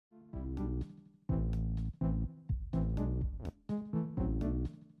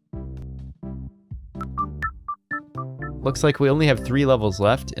looks like we only have 3 levels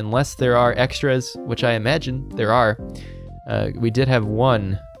left, unless there are extras, which I imagine there are. We did have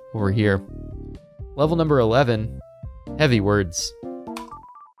 1 over here. Level number 11, heavy words.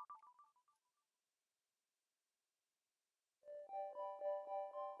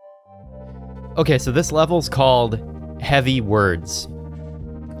 Okay, so this level's called Heavy Words.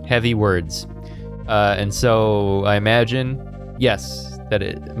 Heavy Words. And so I imagine, yes,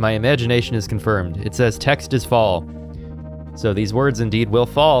 that my imagination is confirmed. It says text is fall. So these words indeed will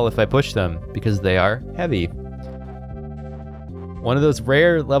fall if I push them, because they are heavy. One of those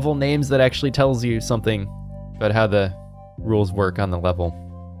rare level names that actually tells you something about how the rules work on the level.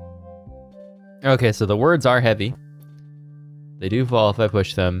 Okay, so the words are heavy. They do fall if I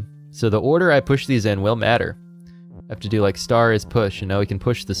push them. So the order I push these in will matter. I have to do like star is push, and now we can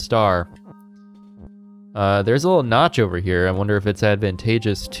push the star. There's a little notch over here. I wonder if it's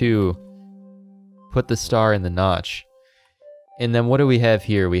advantageous to put the star in the notch. And then what do we have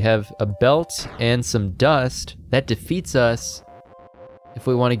here? We have a belt and some dust. That defeats us if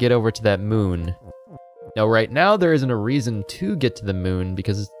we want to get over to that moon. Now right now there isn't a reason to get to the moon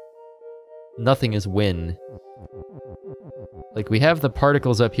because nothing is win. Like, we have the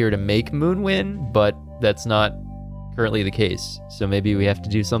particles up here to make moon win, but that's not currently the case. So maybe we have to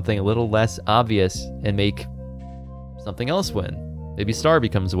do something a little less obvious and make something else win. Maybe star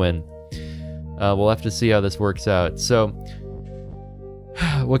becomes win. We'll have to see how this works out. So,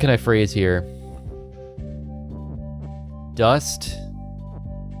 what can I phrase here? Dust.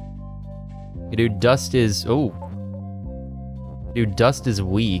 Dude, dust is... oh. Dude, dust is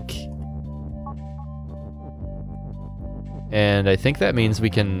weak. And I think that means we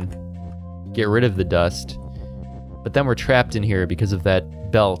can get rid of the dust. But then we're trapped in here because of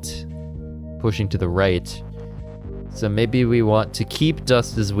that belt pushing to the right. So maybe we want to keep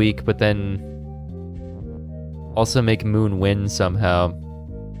dust as weak, but then also make moon win somehow.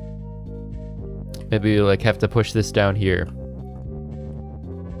 Maybe we like have to push this down here.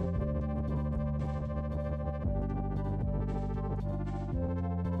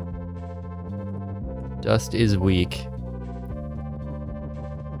 Dust is weak.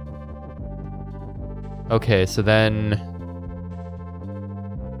 Okay, so then...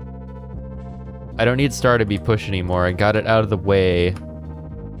 I don't need star to be pushed anymore. I got it out of the way.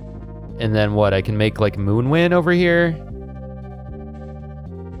 And then what? I can make like moon win over here?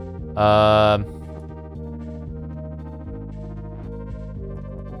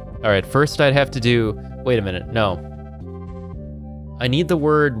 Alright, first I'd have to do... wait a minute, no. I need the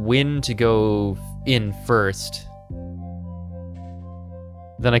word win to go in first.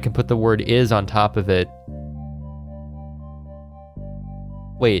 Then I can put the word is on top of it.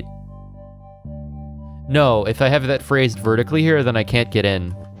 Wait. No, if I have that phrased vertically here, then I can't get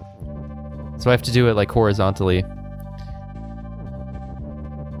in. So I have to do it like horizontally.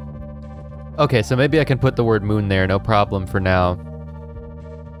 Okay, so maybe I can put the word moon there, no problem for now.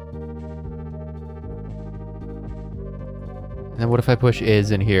 And what if I push is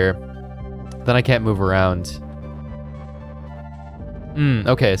in here? Then I can't move around.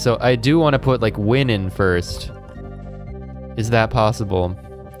 Okay, so I do want to put like win in first. Is that possible?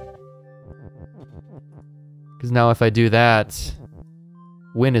 Because now if I do that,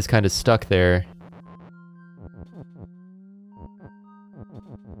 win is kind of stuck there.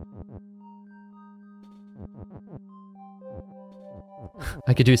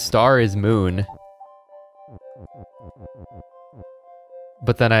 I could do star is moon.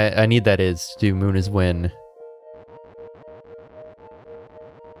 But then I need that is to do moon is win.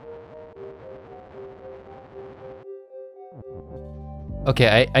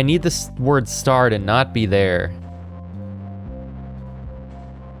 Okay, I need this word star to not be there.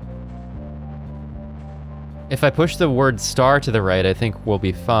 If I push the word star to the right, I think we'll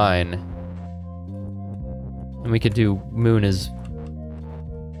be fine. And we could do moon as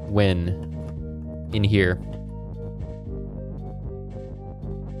win in here.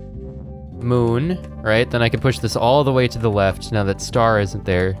 Moon, right? Then I can push this all the way to the left now that star isn't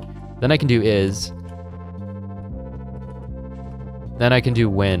there. Then I can do is. Then I can do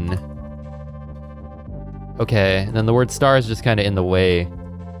win. Okay, and then the word star is just kind of in the way.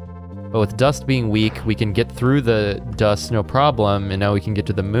 But with dust being weak, we can get through the dust no problem, and now we can get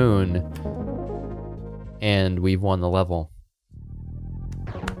to the moon. And we've won the level.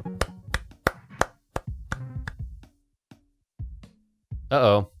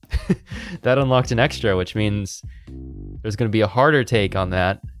 Uh-oh. That unlocked an extra, which means there's going to be a harder take on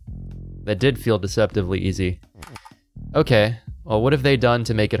that. That did feel deceptively easy. Okay. Well, what have they done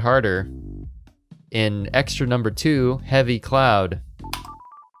to make it harder? In extra number 2, heavy cloud.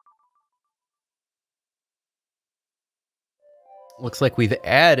 Looks like we've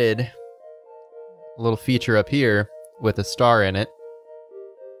added a little feature up here with a star in it.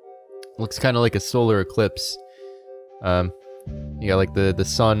 Looks kind of like a solar eclipse. You got like the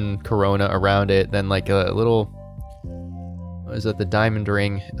sun corona around it, then like a little, what is that, the diamond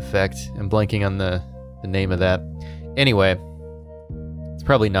ring effect. I'm blanking on the name of that. Anyway, it's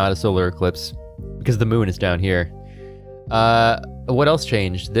probably not a solar eclipse because the moon is down here. What else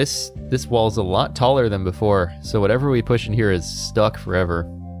changed? This wall's a lot taller than before, so whatever we push in here is stuck forever.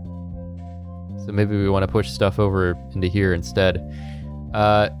 So maybe we want to push stuff over into here instead.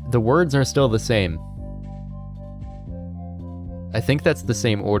 The words are still the same. I think that's the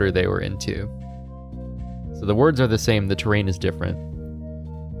same order they were into. So the words are the same, the terrain is different.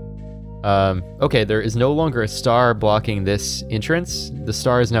 Okay, there is no longer a star blocking this entrance. The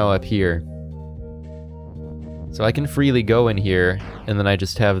star is now up here. So I can freely go in here, and then I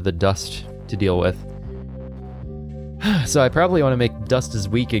just have the dust to deal with. So I probably want to make dust is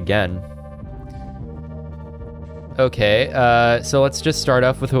weak again. Okay, so let's just start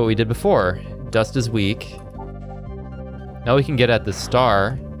off with what we did before. Dust is weak. Now we can get at the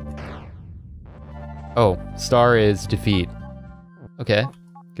star. Oh, star is defeat. Okay,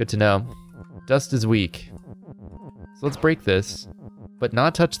 good to know. Dust is weak. So let's break this, but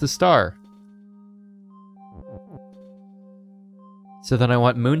not touch the star. So then I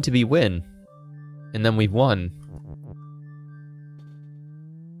want moon to be win, and then we've won.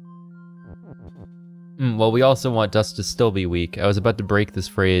 Well, we also want dust to still be weak. I was about to break this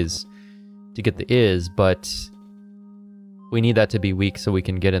phrase to get the is, but we need that to be weak so we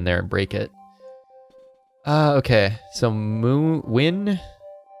can get in there and break it. Okay, so win.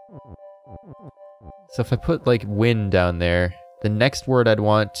 So if I put like win down there, the next word I'd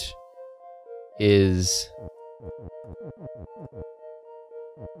want is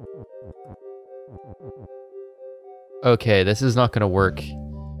okay, this is not gonna work.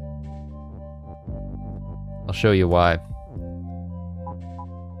 I'll show you why.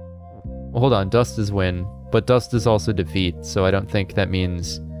 Well, hold on, dust is win, but dust is also defeat, so I don't think that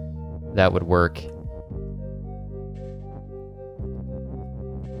means that would work.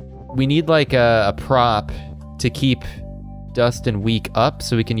 We need like a prop to keep dust and weak up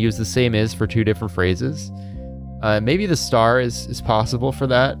so we can use the same is for two different phrases. Maybe the star is possible for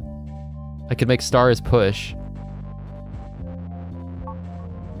that. I could make star as push.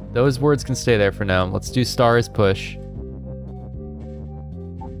 Those words can stay there for now. Let's do star as push.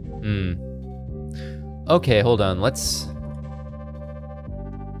 Okay, hold on. Let's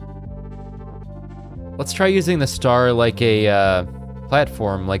try using the star like a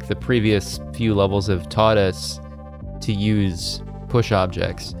platform, like the previous few levels have taught us to use push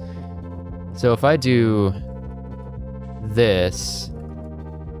objects. So if I do this,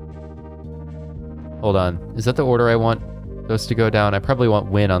 hold on, is that the order I want those to go down? I probably want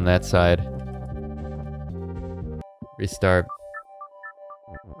win on that side. Restart.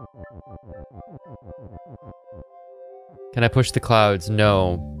 Can I push the clouds?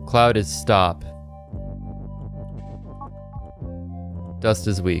 No. Cloud is stop. Dust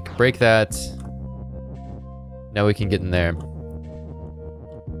is weak. Break that. Now we can get in there.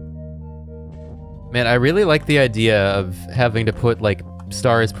 Man, I really like the idea of having to put, like,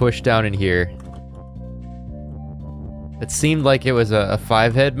 stars pushed down in here. It seemed like it was a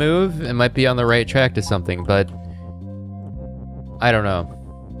 5-head move. It might be on the right track to something, but I don't know.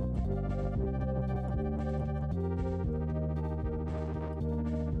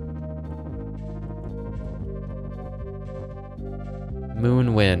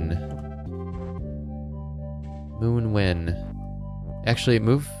 Moon win. Moon win. Actually,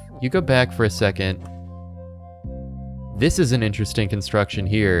 move. You go back for a second. This is an interesting construction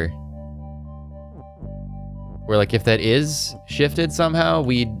here. Where, like, if that is shifted somehow,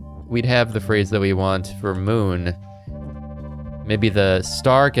 we'd have the phrase that we want for moon. Maybe the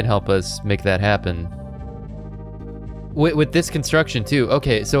star can help us make that happen. With this construction, too.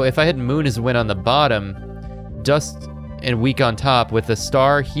 Okay, so if I had moon as win on the bottom, dust and weak on top, with the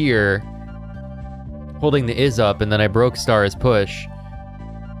star here holding the is up, and then I broke star as push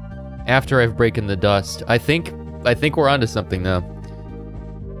after I've broken the dust. I think we're onto something now.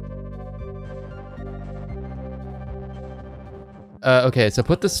 Okay, so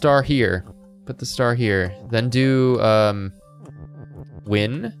put the star here. Put the star here. Then do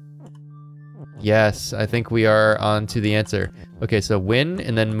win. Yes, I think we are on to the answer. Okay, so win,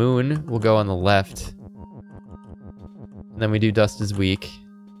 and then moon will go on the left. And then we do dust is weak.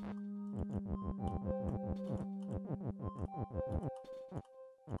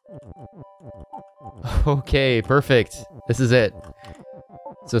 Okay, perfect. This is it.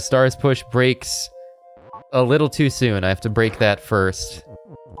 So stars push breaks a little too soon. I have to break that first.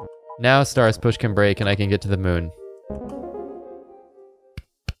 Now Stars Push can break and I can get to the moon.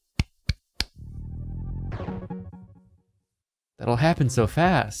 That'll happen so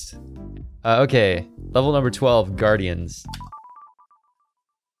fast. Okay, level number 12, Guardians.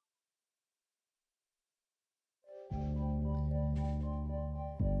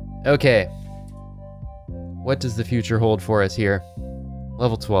 Okay. What does the future hold for us here?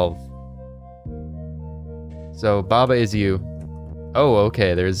 Level 12. So, Baba is you. Oh,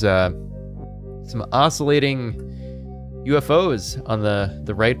 okay, there's some oscillating UFOs on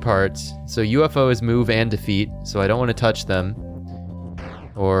the right part. So UFOs move and defeat, so I don't want to touch them,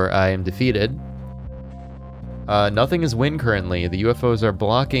 or I am defeated. Nothing is win currently. The UFOs are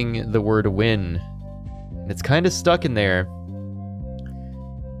blocking the word win. And it's kind of stuck in there.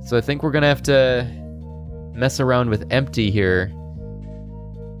 So I think we're gonna have to mess around with empty here.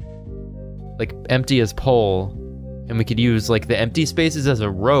 Like, empty as pole. And we could use, like, the empty spaces as a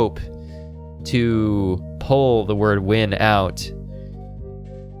rope to pull the word win out.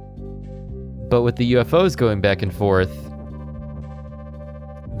 But with the UFOs going back and forth,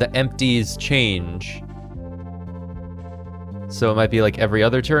 the empties change. So it might be like every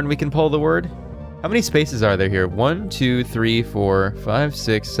other turn we can pull the word. How many spaces are there here? 1, 2, 3, 4, 5,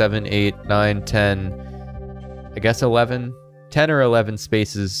 6, 7, 8, 9, 10. I guess 11. 10 or 11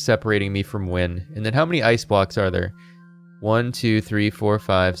 spaces separating me from win. And then how many ice blocks are there? 1, 2, 3, 4,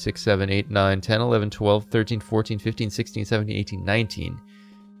 5, 6, 7, 8, 9, 10, 11, 12, 13, 14, 15, 16, 17, 18, 19.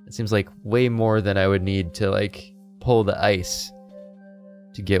 It seems like way more than I would need to, like, pull the ice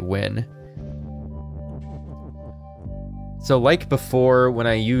to get win. So like before, when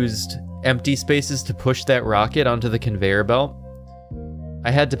I used empty spaces to push that rocket onto the conveyor belt,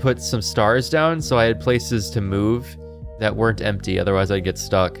 I had to put some stars down so I had places to move that weren't empty, otherwise I'd get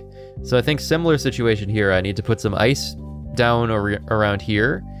stuck. So I think similar situation here, I need to put some ice down or around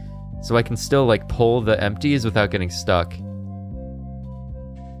here so I can still, like, pull the empties without getting stuck.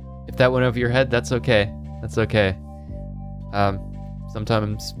 If that went over your head, that's okay. That's okay.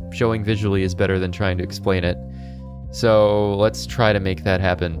 Sometimes showing visually is better than trying to explain it. So let's try to make that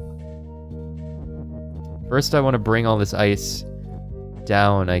happen. First I want to bring all this ice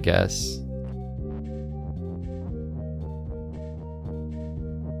down, I guess.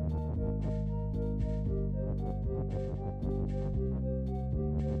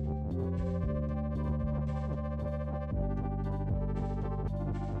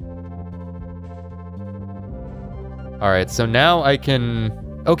 Alright, so now I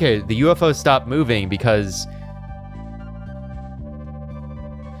can... Okay, the UFOs stop moving because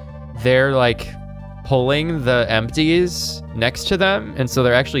they're, like, pulling the empties next to them, and so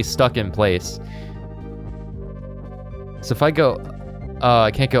they're actually stuck in place. So if I go...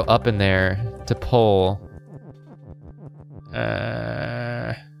 I can't go up in there to pull.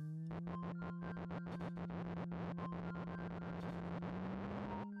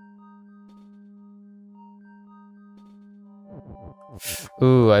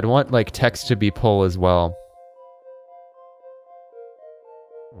 Ooh, I'd want, like, text to be pull as well.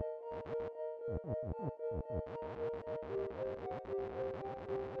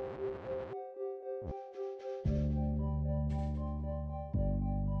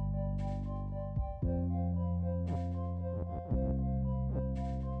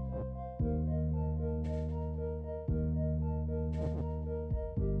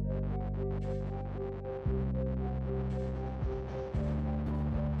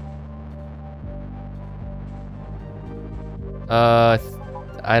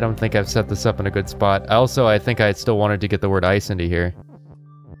 I don't think I've set this up in a good spot. Also, I think I still wanted to get the word ice into here.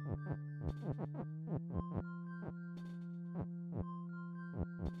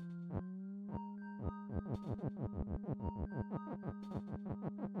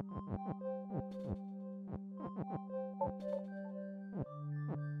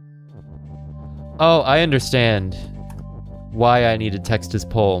 Oh, I understand why I needed text as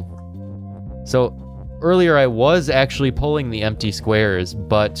pull. So, earlier I was actually pulling the empty squares,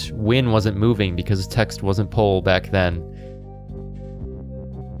 but win wasn't moving because text wasn't pull back then.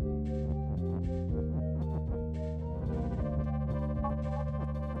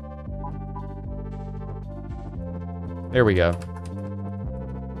 There we go.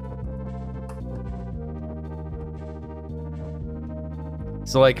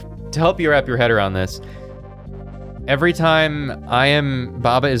 So, like, to help you wrap your head around this, every time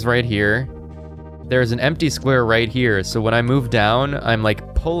Baba is right here, there's an empty square right here, so when I move down, I'm,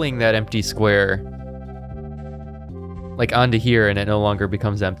 like, pulling that empty square, like, onto here, and it no longer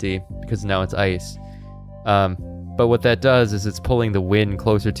becomes empty, because now it's ice. But But what that does is it's pulling the win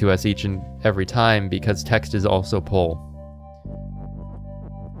closer to us each and every time because text is also pull.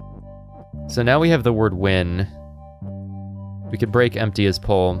 So now we have the word win. We could break empty as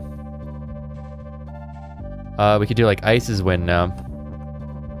pull. We could do like ice is win now.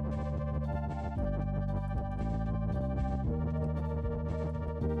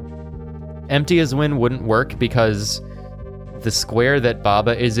 Empty as win wouldn't work because the square that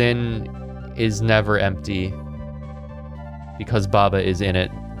Baba is in is never empty because Baba is in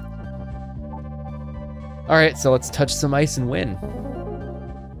it. All right, so let's touch some ice and win.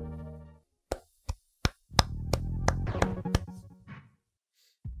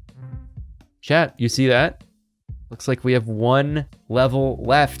 Chat, you see that? Looks like we have one level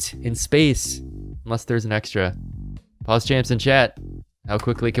left in space, unless there's an extra. Pause champs in chat. How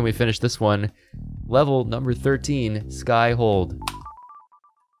quickly can we finish this one? Level number 13, Sky Hold.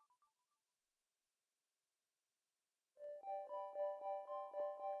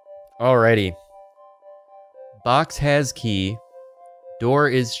 Alrighty. Box has key. Door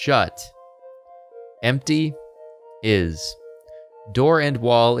is shut. Empty is. Door and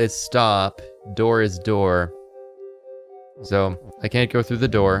wall is stop. Door is door. So, I can't go through the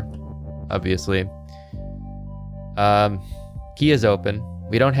door, obviously. Key is open.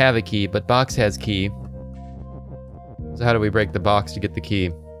 We don't have a key, but box has key. So how do we break the box to get the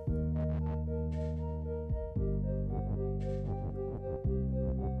key?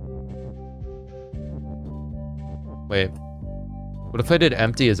 Wait. What if I did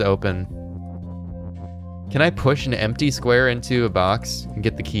empty is open? Can I push an empty square into a box and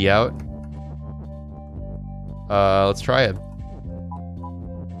get the key out? Let's try it.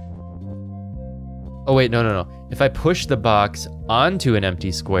 Oh wait, no. If I push the box onto an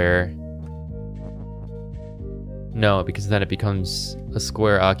empty square... No, because then it becomes a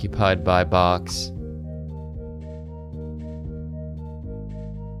square occupied by box.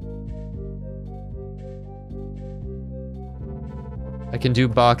 I can do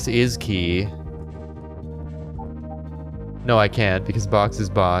box is key. No, I can't, because box is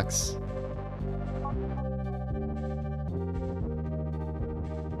box.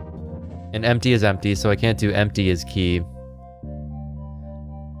 And empty is empty, so I can't do empty is key.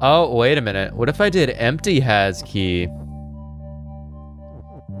 Oh, wait a minute. What if I did empty has key?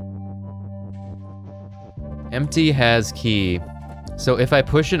 Empty has key. So if I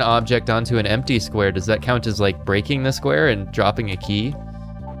push an object onto an empty square, does that count as like breaking the square and dropping a key?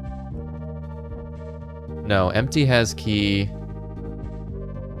 No, empty has key.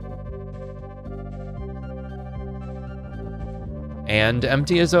 And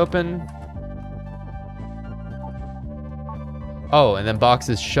empty is open? Oh, and then box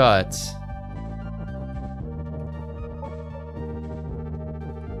is shut.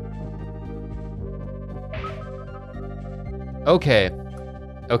 Okay.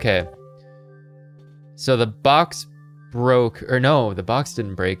 So the box broke, or no, the box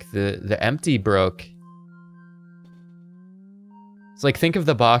didn't break. The empty broke. It's like, think of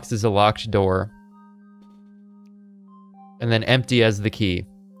the box as a locked door. And then empty as the key.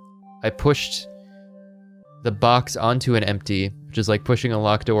 I pushed the box onto an empty, which is like pushing a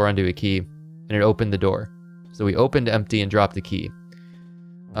locked door onto a key, and it opened the door. So we opened empty and dropped the key.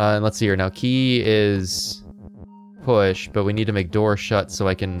 And let's see here. Now key is push, but we need to make door shut so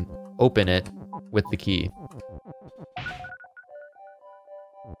I can open it with the key.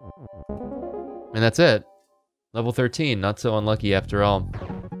 And that's it. Level 13, not so unlucky after all.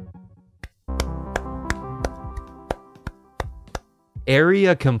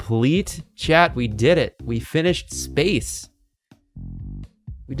 Area complete? Chat, we did it. We finished space.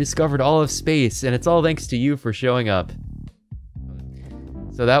 We discovered all of space, and it's all thanks to you for showing up.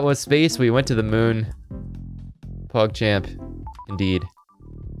 So that was space. We went to the moon. PogChamp, indeed.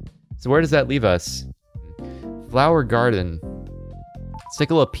 So where does that leave us? Flower Garden. Let's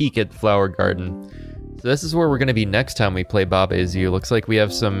take a little peek at Flower Garden. So this is where we're going to be next time we play Baba Is You. Looks like we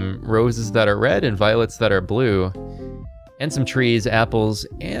have some roses that are red and violets that are blue. And some trees, apples,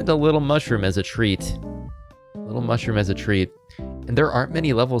 and a little mushroom as a treat. A little mushroom as a treat. And there aren't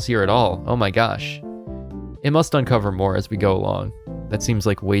many levels here at all. Oh my gosh. It must uncover more as we go along. That seems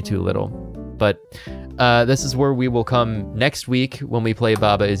like way too little. But this is where we will come next week when we play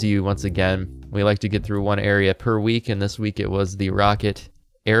Baba Is You once again. We like to get through one area per week, and this week it was the rocket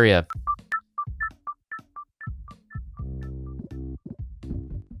area.